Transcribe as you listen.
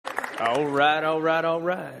All right.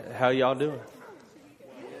 How y'all doing?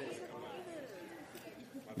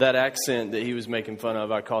 That accent that he was making fun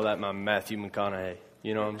of, I call that my Matthew McConaughey.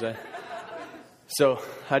 You know what I'm saying? So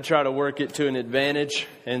I try to work it to an advantage.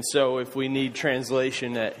 And so if we need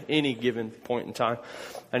translation at any given point in time,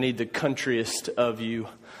 I need the countryest of you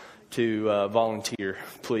to volunteer,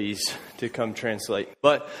 please, to come translate.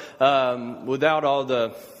 But without all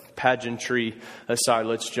the pageantry aside,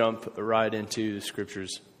 let's jump right into the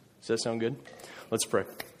scriptures. Does that sound good? Let's pray.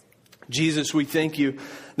 Jesus, we thank you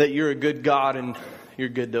that you're a good God and you're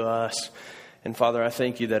good to us. And Father, I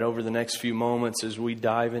thank you that over the next few moments as we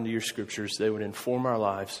dive into your scriptures, they would inform our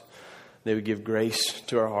lives. They would give grace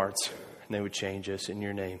to our hearts and they would change us in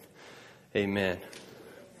your name. Amen.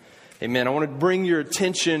 Amen. I want to bring your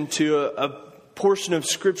attention to a portion of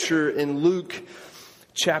scripture in Luke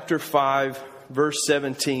chapter 5, verse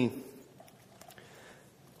 17.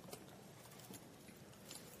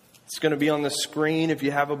 It's going to be on the screen. If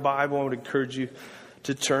you have a Bible, I would encourage you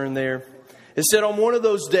to turn there. It said, on one of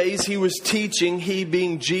those days he was teaching, he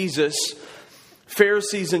being Jesus.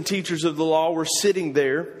 Pharisees and teachers of the law were sitting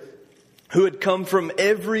there, who had come from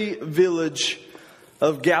every village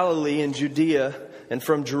of Galilee and Judea and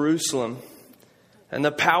from Jerusalem. And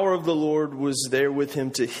the power of the Lord was there with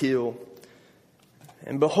him to heal.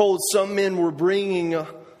 And behold, some men were bringing on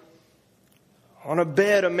a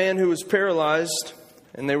bed a man who was paralyzed.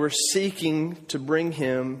 And they were seeking to bring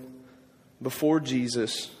him before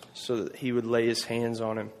Jesus so that he would lay his hands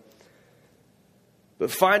on him.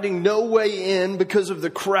 But finding no way in because of the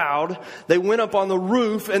crowd, they went up on the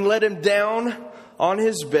roof and let him down on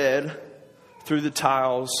his bed through the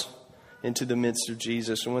tiles into the midst of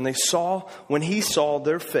Jesus. And when he saw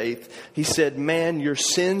their faith, he said, "Man, your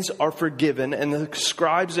sins are forgiven." And the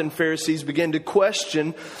scribes and Pharisees began to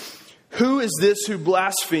question, "Who is this who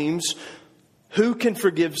blasphemes? Who can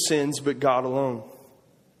forgive sins but God alone?"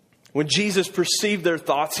 When Jesus perceived their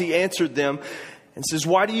thoughts, he answered them and says,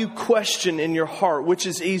 "Why do you question in your heart? Which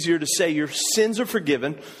is easier to say, your sins are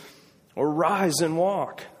forgiven, or rise and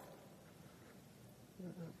walk?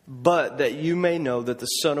 But that you may know that the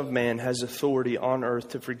Son of Man has authority on earth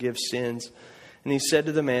to forgive sins." And he said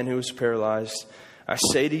to the man who was paralyzed, "I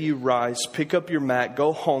say to you, rise, pick up your mat,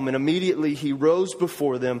 go home." And immediately he rose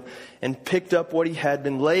before them and picked up what he had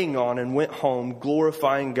been laying on and went home,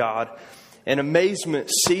 glorifying God. And amazement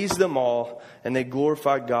seized them all, and they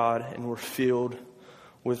glorified God and were filled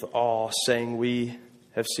with awe, saying, "We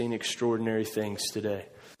have seen extraordinary things today."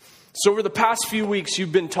 So over the past few weeks,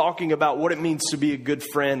 you've been talking about what it means to be a good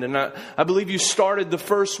friend. And I believe you started the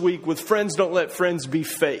first week with friends don't let friends be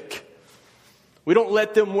fake. We don't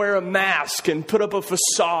let them wear a mask and put up a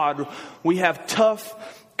facade. We have tough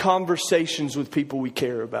conversations with people we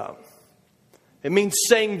care about. It means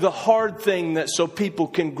saying the hard thing that so people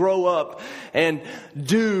can grow up and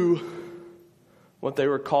do what they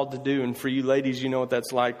were called to do. And for you ladies, you know what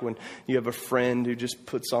that's like when you have a friend who just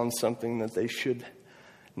puts on something that they should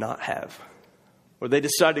not have. Or they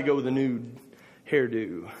decide to go with a new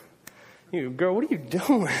hairdo. You go, "Girl, what are you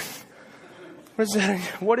doing?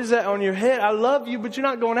 What is that on your head? I love you, but you're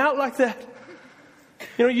not going out like that."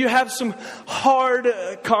 You know, you have some hard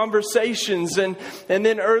conversations. And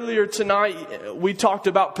then earlier tonight, we talked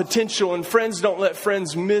about potential. And friends don't let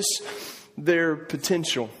friends miss their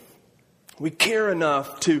potential. We care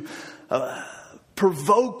enough to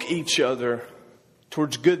provoke each other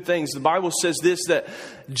towards good things. The Bible says this, that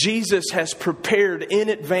Jesus has prepared in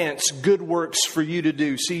advance good works for you to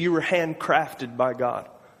do. See, you were handcrafted by God.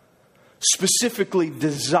 Specifically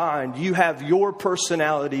designed. You have your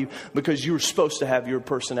personality because you were supposed to have your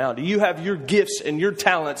personality. You have your gifts and your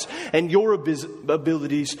talents and your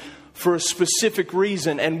abilities for a specific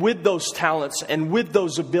reason. And with those talents and with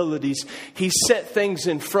those abilities, He set things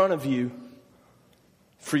in front of you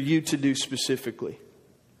for you to do specifically.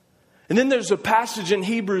 And then there's a passage in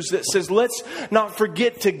Hebrews that says, let's not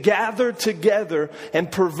forget to gather together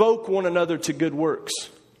and provoke one another to good works.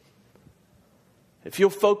 If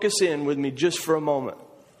you'll focus in with me just for a moment.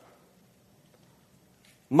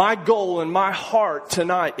 My goal and my heart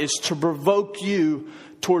tonight is to provoke you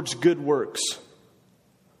towards good works.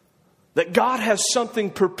 That God has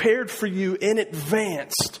something prepared for you in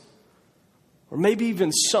advance. Or maybe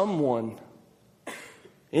even someone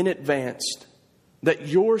in advance. That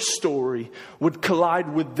your story would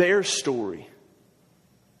collide with their story.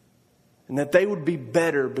 And that they would be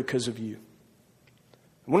better because of you.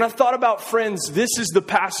 When I thought about friends, this is the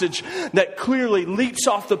passage that clearly leaps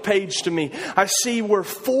off the page to me. I see where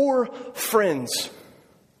 4 friends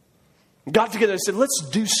got together and said, let's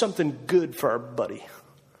do something good for our buddy.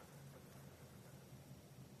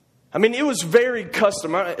 I mean, it was very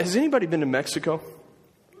custom. Has anybody been to Mexico?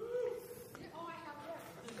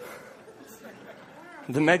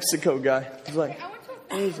 The Mexico guy. He's like,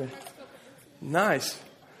 amazing. Nice.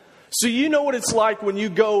 So you know what it's like when you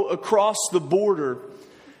go across the border,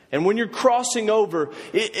 and when you're crossing over,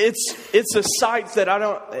 it's a sight that I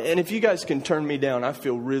don't, and if you guys can turn me down, I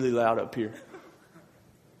feel really loud up here.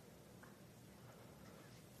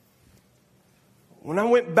 When I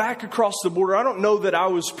went back across the border, I don't know that I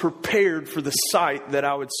was prepared for the sight that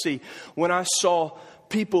I would see. When I saw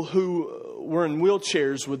people who were in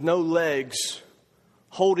wheelchairs with no legs,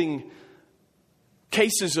 holding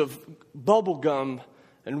cases of bubble gum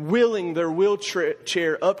and wheeling their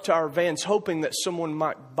wheelchair up to our vans, hoping that someone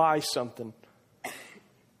might buy something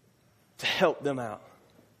to help them out.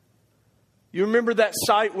 You remember that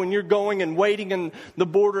sight when you're going and waiting in the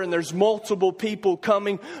border and there's multiple people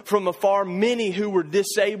coming from afar, many who were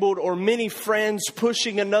disabled, or many friends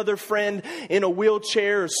pushing another friend in a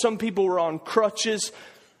wheelchair, or some people were on crutches,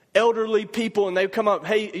 elderly people, and they come up,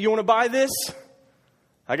 hey, you want to buy this?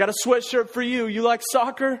 I got a sweatshirt for you. You like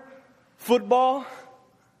soccer? Football?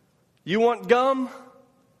 You want gum?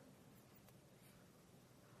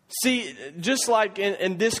 See, just like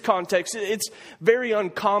in this context, it's very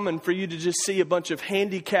uncommon for you to just see a bunch of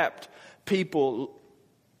handicapped people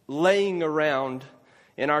laying around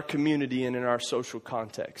in our community and in our social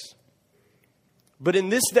context. But in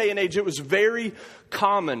this day and age, it was very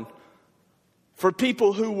common for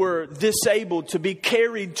people who were disabled to be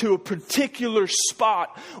carried to a particular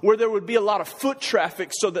spot where there would be a lot of foot traffic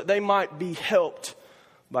so that they might be helped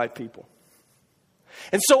by people.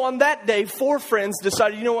 And so on that day, 4 friends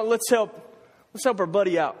decided, you know what, let's help our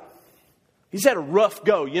buddy out. He's had a rough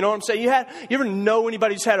go. You know what I'm saying? You ever know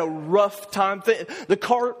anybody who's had a rough time?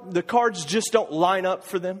 The cards just don't line up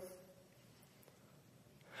for them.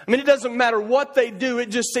 I mean, it doesn't matter what they do. It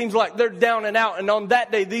just seems like they're down and out. And on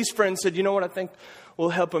that day, these friends said, you know what, I think we'll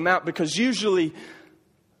help him out. Because usually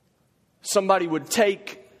somebody would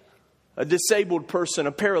take a disabled person,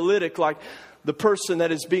 a paralytic, like the person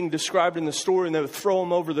that is being described in the story, and they would throw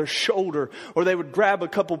them over their shoulder, or they would grab a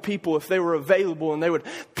couple people if they were available, and they would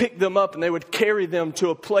pick them up and they would carry them to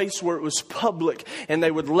a place where it was public, and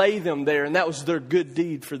they would lay them there, and that was their good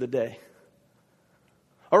deed for the day.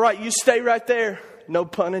 All right, you stay right there. No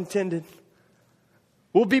pun intended.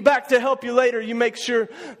 We'll be back to help you later. You make sure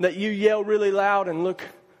that you yell really loud and look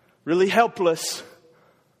really helpless.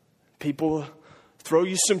 People will throw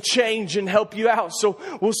you some change and help you out. So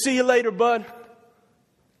we'll see you later, bud.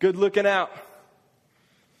 Good looking out.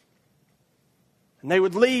 And they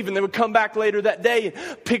would leave and they would come back later that day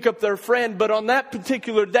and pick up their friend. But on that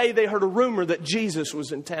particular day, they heard a rumor that Jesus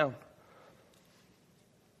was in town.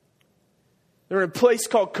 They're in a place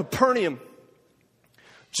called Capernaum,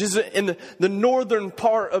 which is in the northern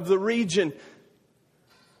part of the region.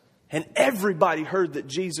 And everybody heard that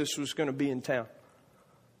Jesus was going to be in town.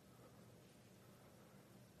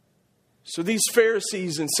 So these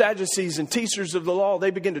Pharisees and Sadducees and teachers of the law,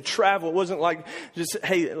 they began to travel. It wasn't like just,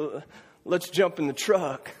 hey, let's jump in the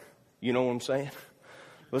truck. You know what I'm saying?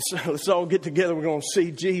 Let's all get together. We're going to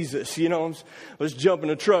see Jesus. You know, let's jump in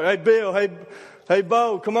the truck. Hey, Bill. Hey,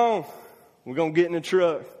 Bo, come on. We're going to get in the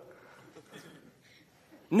truck.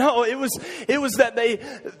 No, it was that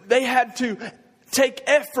they had to take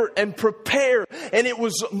effort and prepare. And it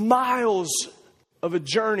was miles of a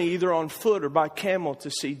journey, either on foot or by camel,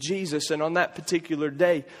 to see Jesus. And on that particular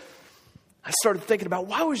day, I started thinking about,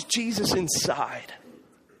 why was Jesus inside?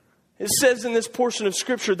 It says in this portion of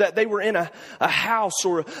Scripture that they were in a house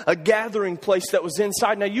or a gathering place that was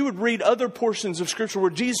inside. Now, you would read other portions of Scripture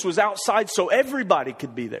where Jesus was outside so everybody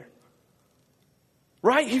could be there.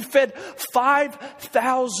 Right? He fed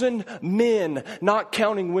 5,000 men, not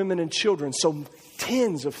counting women and children. So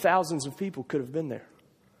tens of thousands of people could have been there.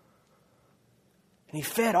 And he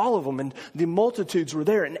fed all of them, and the multitudes were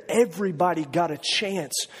there, and everybody got a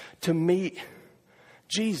chance to meet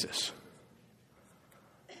Jesus.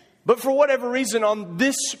 But for whatever reason, on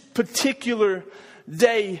this particular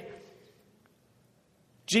day,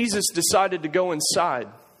 Jesus decided to go inside.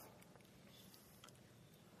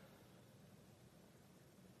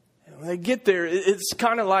 And when they get there, it's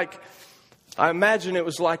kind of like, I imagine it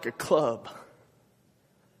was like a club.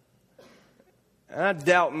 And I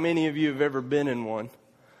doubt many of you have ever been in one.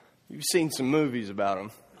 You've seen some movies about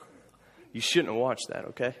them. You shouldn't have watched that,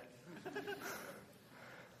 okay?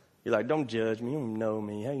 You're like, don't judge me. You don't know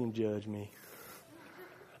me. How you can judge me?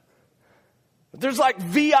 But there's like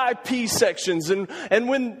VIP sections. And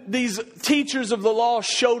when these teachers of the law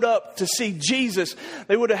showed up to see Jesus,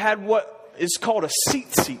 they would have had what is called a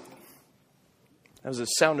seat. That was a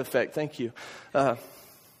sound effect. Thank you.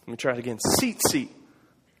 Let me try it again. Seat.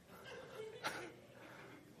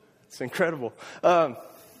 It's incredible.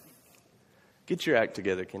 Get your act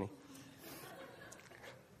together, Kenny.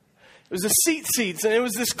 It was the seats, and it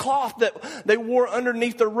was this cloth that they wore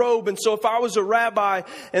underneath their robe. And so if I was a rabbi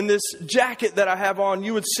and this jacket that I have on,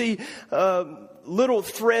 you would see little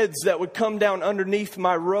threads that would come down underneath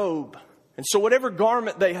my robe. And so whatever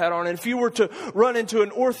garment they had on, and if you were to run into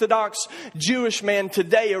an Orthodox Jewish man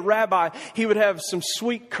today, a rabbi, he would have some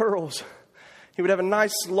sweet curls. He would have a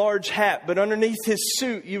nice large hat, but underneath his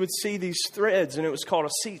suit, you would see these threads, and it was called a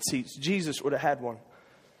seat. Jesus would have had one.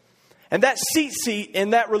 And that seat in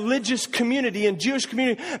that religious community and Jewish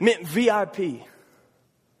community meant VIP.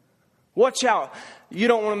 Watch out. You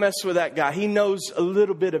don't want to mess with that guy. He knows a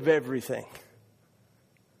little bit of everything.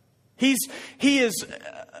 He is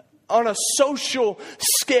on a social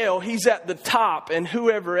scale. He's at the top, and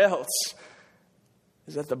whoever else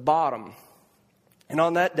is at the bottom. And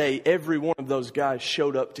on that day, every one of those guys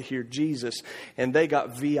showed up to hear Jesus, and they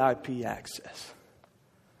got VIP access.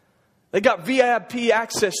 They got VIP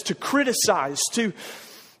access to criticize, to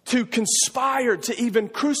conspire, to even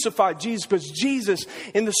crucify Jesus. Because Jesus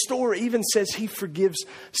in the story even says he forgives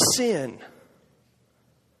sin.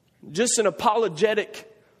 Just an apologetic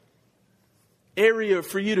area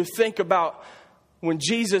for you to think about. When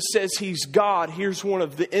Jesus says he's God, here's one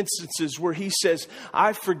of the instances where he says,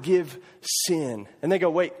 I forgive sin. And they go,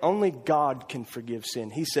 wait, only God can forgive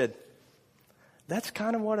sin. He said, that's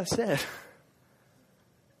kind of what I said.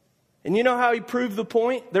 And you know how he proved the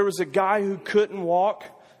point? There was a guy who couldn't walk.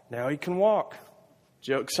 Now he can walk.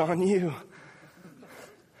 Joke's on you.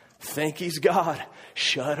 Think he's God.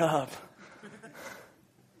 Shut up.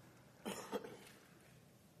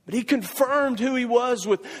 But he confirmed who he was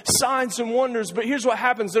with signs and wonders. But here's what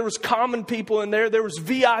happens. There was common people in there. There was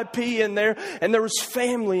VIP in there. And there was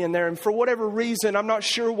family in there. And for whatever reason, I'm not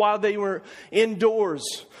sure why they were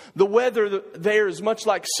indoors. The weather there is much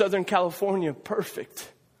like Southern California.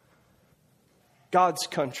 Perfect. God's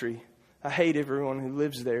country. I hate everyone who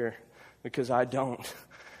lives there because I don't.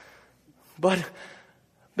 But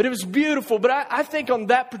it was beautiful. But I think on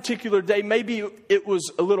that particular day, maybe it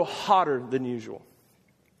was a little hotter than usual.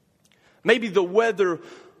 Maybe the weather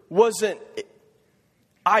wasn't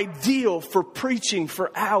ideal for preaching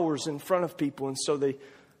for hours in front of people. And so they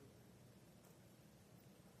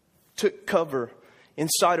took cover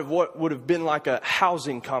inside of what would have been like a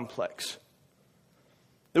housing complex.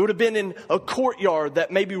 They would have been in a courtyard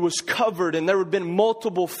that maybe was covered, and there would have been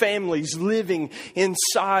multiple families living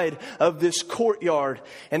inside of this courtyard.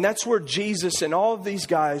 And that's where Jesus and all of these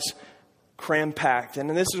guys cram-packed. And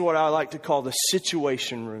this is what I like to call the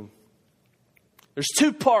situation room. There's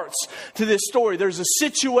two parts to this story. There's a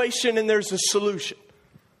situation and there's a solution.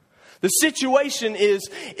 The situation is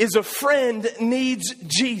a friend needs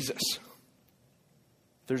Jesus.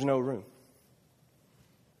 There's no room.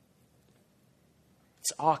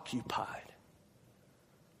 It's occupied.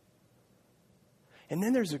 And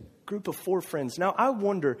then there's a group of 4 friends. Now, I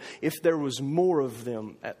wonder if there was more of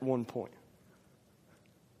them at one point.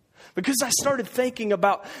 Because I started thinking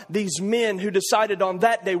about these men who decided on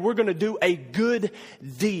that day, we're going to do a good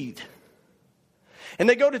deed. And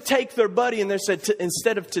they go to take their buddy and they said,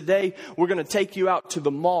 instead of today, we're going to take you out to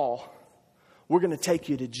the mall. We're going to take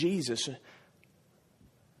you to Jesus.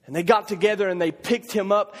 And they got together and they picked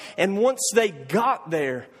him up. And once they got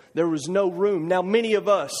there, there was no room. Now, many of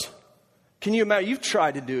us, can you imagine? You've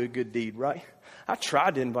tried to do a good deed, right? I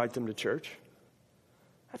tried to invite them to church.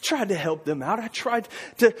 I tried to help them out. I tried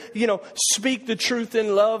to, speak the truth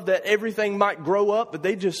in love that everything might grow up, but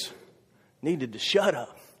they just needed to shut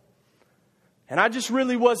up. And I just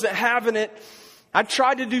really wasn't having it. I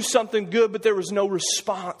tried to do something good, but there was no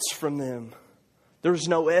response from them. There was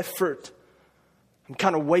no effort. I'm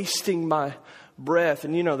kind of wasting my breath.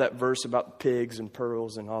 And you know that verse about pigs and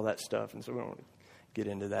pearls and all that stuff. And so we don't want to get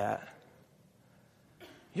into that.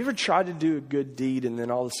 You ever tried to do a good deed and then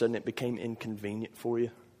all of a sudden it became inconvenient for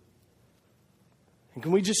you? And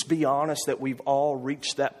can we just be honest that we've all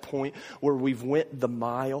reached that point where we've went the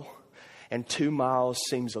mile and 2 miles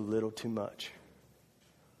seems a little too much?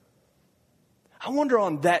 I wonder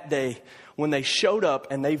on that day when they showed up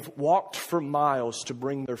and they've walked for miles to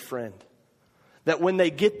bring their friend, that when they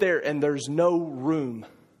get there and there's no room,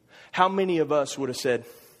 how many of us would have said,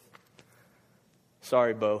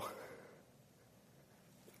 sorry, Bo,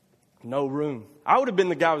 no room. I would have been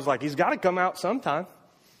the guy who was like, he's got to come out sometime.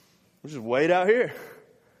 We'll just wait out here.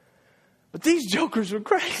 But these jokers were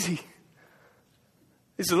crazy.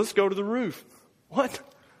 They said, let's go to the roof. What?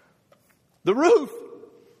 The roof.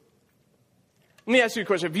 Let me ask you a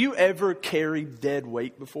question. Have you ever carried dead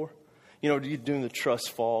weight before? you're doing the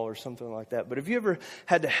trust fall or something like that. But have you ever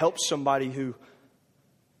had to help somebody who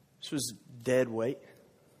this was dead weight?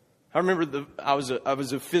 I remember I was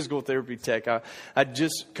a physical therapy tech. I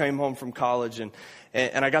just came home from college and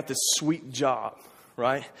I got this sweet job,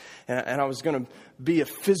 right? And I was going to be a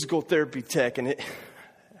physical therapy tech, and as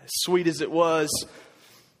sweet as it was,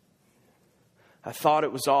 I thought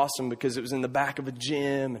it was awesome because it was in the back of a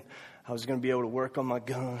gym, and I was going to be able to work on my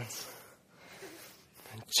guns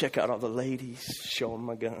and check out all the ladies, show them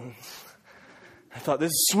my guns. I thought,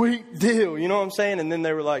 this is a sweet deal, you know what I'm saying? And then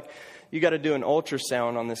they were like, you got to do an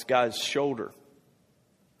ultrasound on this guy's shoulder.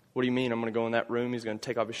 What do you mean? I'm going to go in that room, he's going to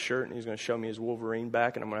take off his shirt, and he's going to show me his Wolverine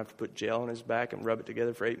back, and I'm going to have to put gel on his back and rub it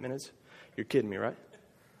together for 8 minutes? You're kidding me, right?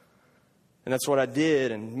 And that's what I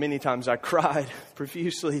did, and many times I cried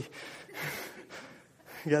profusely.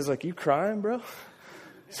 You guys like, you crying, bro?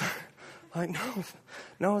 Like,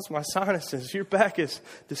 no, it's my sinuses. Your back is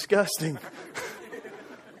disgusting.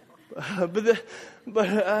 But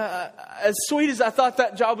as sweet as I thought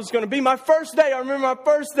that job was going to be, my first day, I remember my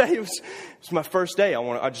first day. It was my first day.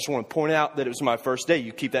 I just want to point out that it was my first day.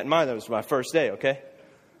 You keep that in mind. That was my first day, okay?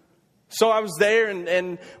 So I was there,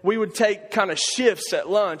 and we would take kind of shifts at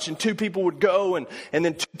lunch, and 2 people would go, and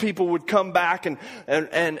then 2 people would come back, and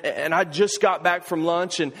I just got back from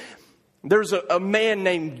lunch, and there's a man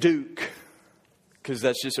named Duke, because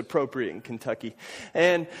that's just appropriate in Kentucky.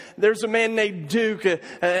 And there's a man named Duke, an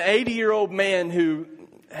 80-year-old man who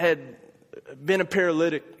had been a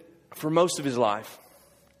paralytic for most of his life.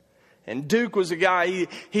 And Duke was a guy,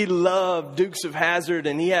 he loved Dukes of Hazzard,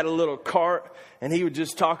 and he had a little cart, and he would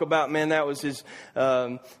just talk about, man, that was his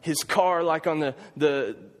car, like on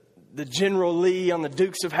the General Lee on the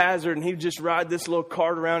Dukes of Hazzard, and he'd just ride this little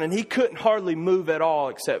cart around, and he couldn't hardly move at all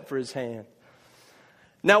except for his hand.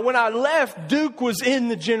 Now, when I left, Duke was in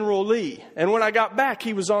the General Lee, and when I got back,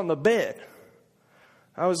 he was on the bed.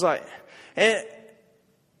 I was like,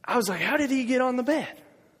 how did he get on the bed?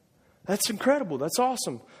 That's incredible. That's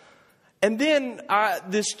awesome. And then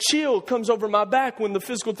this chill comes over my back when the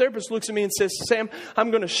physical therapist looks at me and says, Sam,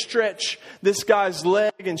 I'm going to stretch this guy's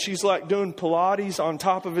leg. And she's like doing Pilates on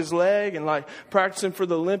top of his leg and like practicing for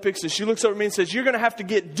the Olympics. And she looks over at me and says, you're going to have to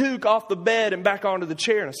get Duke off the bed and back onto the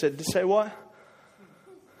chair. And I said, to say what?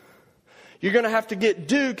 You're going to have to get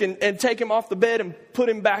Duke and take him off the bed and put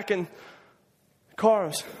him back in the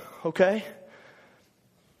car. Okay.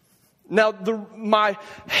 Now, my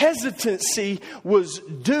hesitancy was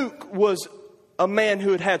Duke was a man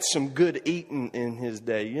who had had some good eating in his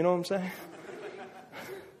day. You know what I'm saying?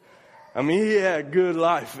 I mean, he had a good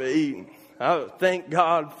life of eating. I thank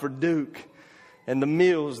God for Duke and the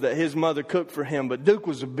meals that his mother cooked for him. But Duke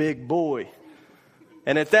was a big boy.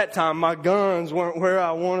 And at that time, my guns weren't where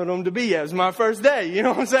I wanted them to be. It was my first day. You know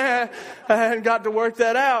what I'm saying? I hadn't got to work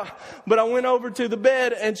that out. But I went over to the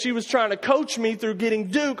bed, and she was trying to coach me through getting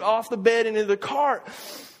Duke off the bed into the cart.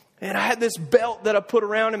 And I had this belt that I put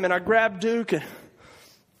around him, and I grabbed Duke, and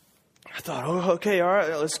I thought, oh, okay, all right,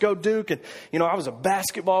 let's go, Duke. And, I was a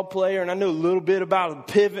basketball player, and I knew a little bit about a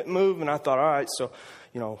pivot move. And I thought, all right, so,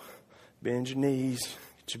 bend your knees,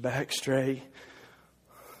 get your back straight.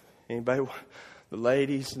 Anybody... The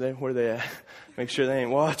ladies, where they at? Make sure they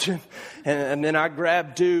ain't watching. And then I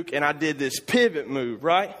grabbed Duke and I did this pivot move,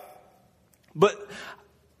 right? But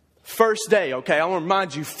first day, okay, I want to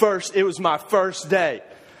remind you it was my first day.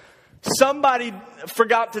 Somebody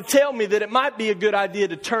forgot to tell me that it might be a good idea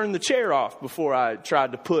to turn the chair off before I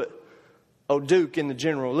tried to put Duke in the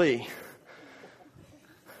General Lee.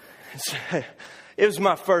 It was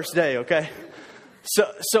my first day, okay?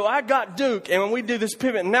 So I got Duke, and when we do this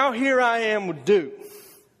pivot, now here I am with Duke.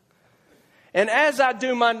 And as I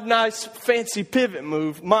do my nice fancy pivot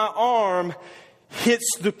move, my arm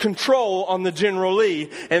hits the control on the General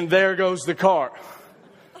Lee, and there goes the cart.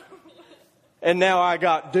 And now I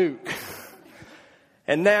got Duke.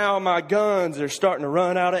 And now my guns are starting to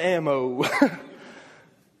run out of ammo.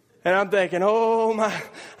 And I'm thinking,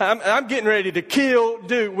 I'm getting ready to kill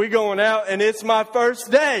Duke. We're going out, and it's my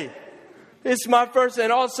first day. It's my first,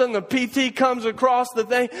 and all of a sudden the PT comes across the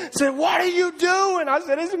thing, said, what are you doing? I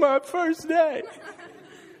said, it's my first day.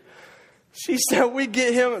 She said, we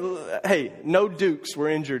get him. Hey, no Dukes were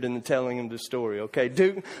injured in the telling him the story, okay?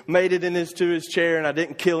 Duke made it to his chair, and I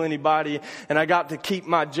didn't kill anybody, and I got to keep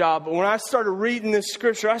my job. But when I started reading this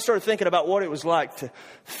scripture, I started thinking about what it was like to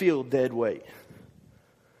feel dead weight.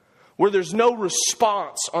 Where there's no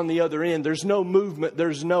response on the other end. There's no movement.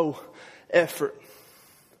 There's no effort.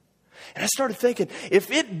 And I started thinking,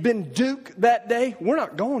 if it'd been Duke that day, we're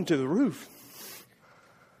not going to the roof.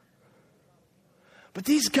 But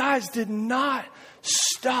these guys did not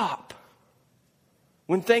stop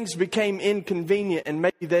When things became inconvenient and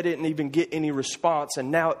maybe they didn't even get any response,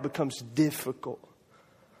 and now it becomes difficult.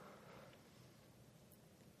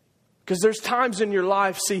 Because there's times in your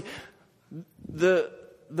life, see, the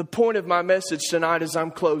point of my message tonight as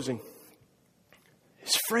I'm closing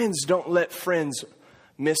is friends don't let friends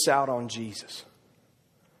miss out on Jesus.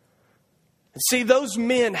 And see, those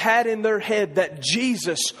men had in their head that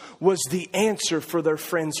Jesus was the answer for their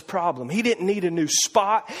friend's problem. He didn't need a new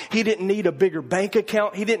spot. He didn't need a bigger bank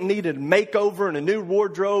account. He didn't need a makeover and a new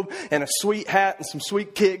wardrobe and a sweet hat and some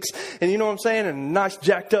sweet kicks. And you know what I'm saying? And a nice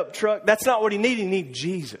jacked up truck. That's not what he needed. He needed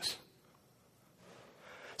Jesus.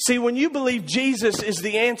 See, when you believe Jesus is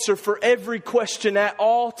the answer for every question at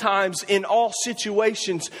all times, in all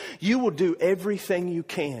situations, you will do everything you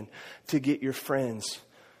can to get your friends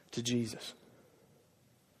to Jesus.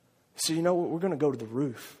 So you know what? We're going to go to the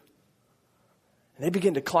roof. And they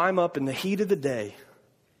begin to climb up in the heat of the day.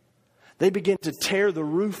 They begin to tear the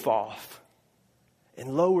roof off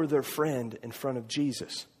and lower their friend in front of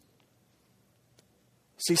Jesus.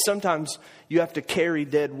 See, sometimes you have to carry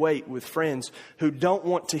dead weight with friends who don't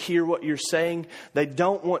want to hear what you're saying. They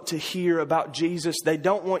don't want to hear about Jesus. They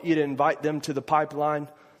don't want you to invite them to the pipeline.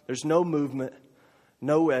 There's no movement,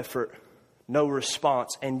 no effort, no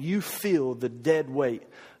response. And you feel the dead weight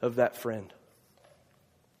of that friend.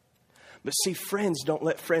 But see, friends don't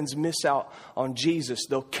let friends miss out on Jesus.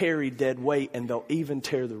 They'll carry dead weight and they'll even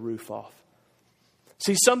tear the roof off.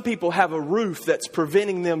 See, some people have a roof that's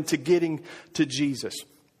preventing them to getting to Jesus.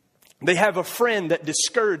 They have a friend that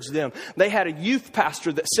discouraged them. They had a youth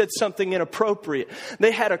pastor that said something inappropriate.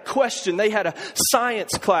 They had a question. They had a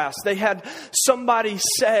science class. They had somebody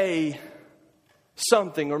say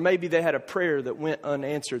something, or maybe they had a prayer that went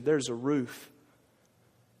unanswered. There's a roof.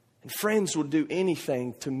 And friends will do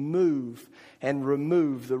anything to move and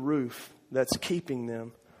remove the roof that's keeping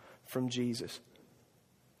them from Jesus.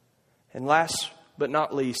 And last but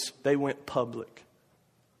not least, they went public.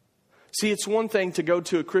 See, it's one thing to go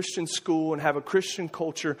to a Christian school and have a Christian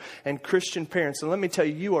culture and Christian parents. And let me tell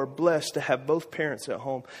you, you are blessed to have both parents at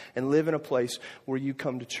home and live in a place where you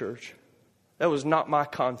come to church. That was not my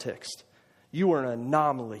context. You are an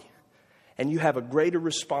anomaly, and you have a greater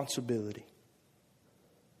responsibility.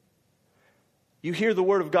 You hear the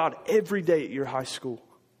Word of God every day at your high school.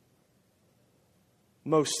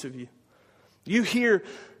 Most of you. You hear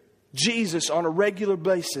Jesus on a regular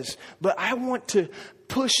basis. But I want to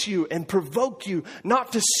push you and provoke you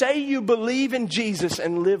not to say you believe in Jesus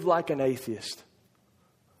and live like an atheist.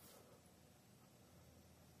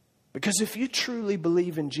 Because if you truly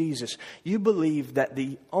believe in Jesus, you believe that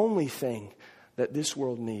the only thing that this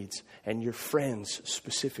world needs, and your friends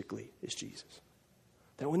specifically, is Jesus.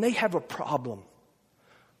 That when they have a problem,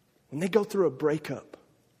 when they go through a breakup,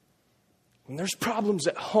 when there's problems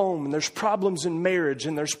at home, and there's problems in marriage,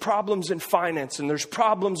 and there's problems in finance, and there's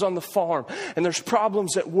problems on the farm, and there's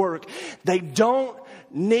problems at work, they don't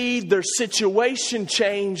need their situation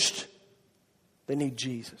changed. They need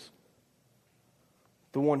Jesus.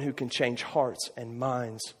 The one who can change hearts and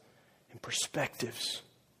minds and perspectives.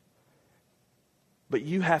 But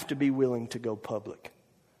you have to be willing to go public,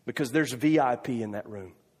 because there's VIP in that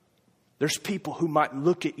room. There's people who might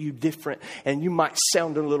look at you different, and you might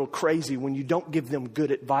sound a little crazy when you don't give them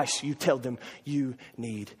good advice. You tell them you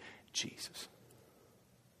need Jesus.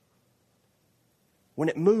 When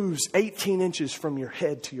it moves 18 inches from your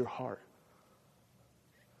head to your heart.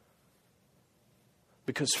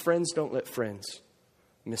 Because friends don't let friends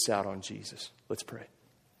miss out on Jesus. Let's pray.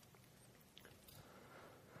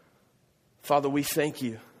 Father, we thank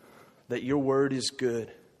you that your word is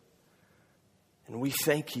good. And we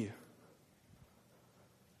thank you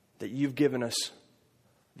that you've given us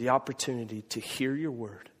the opportunity to hear your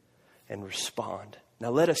word and respond.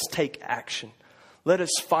 Now let us take action. Let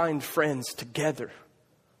us find friends together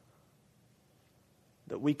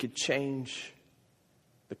that we could change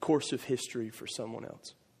the course of history for someone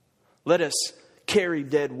else. Let us carry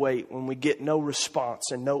dead weight when we get no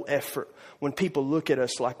response and no effort. When people look at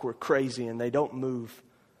us like we're crazy and they don't move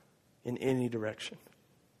in any direction.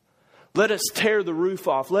 Let us tear the roof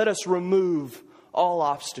off. Let us remove all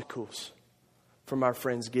obstacles from our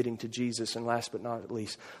friends getting to Jesus. And last but not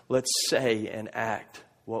least, let's say and act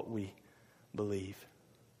what we believe.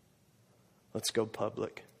 Let's go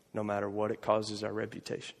public, no matter what it causes our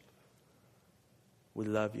reputation. We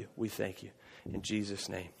love you. We thank you. In Jesus'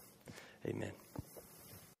 name, amen.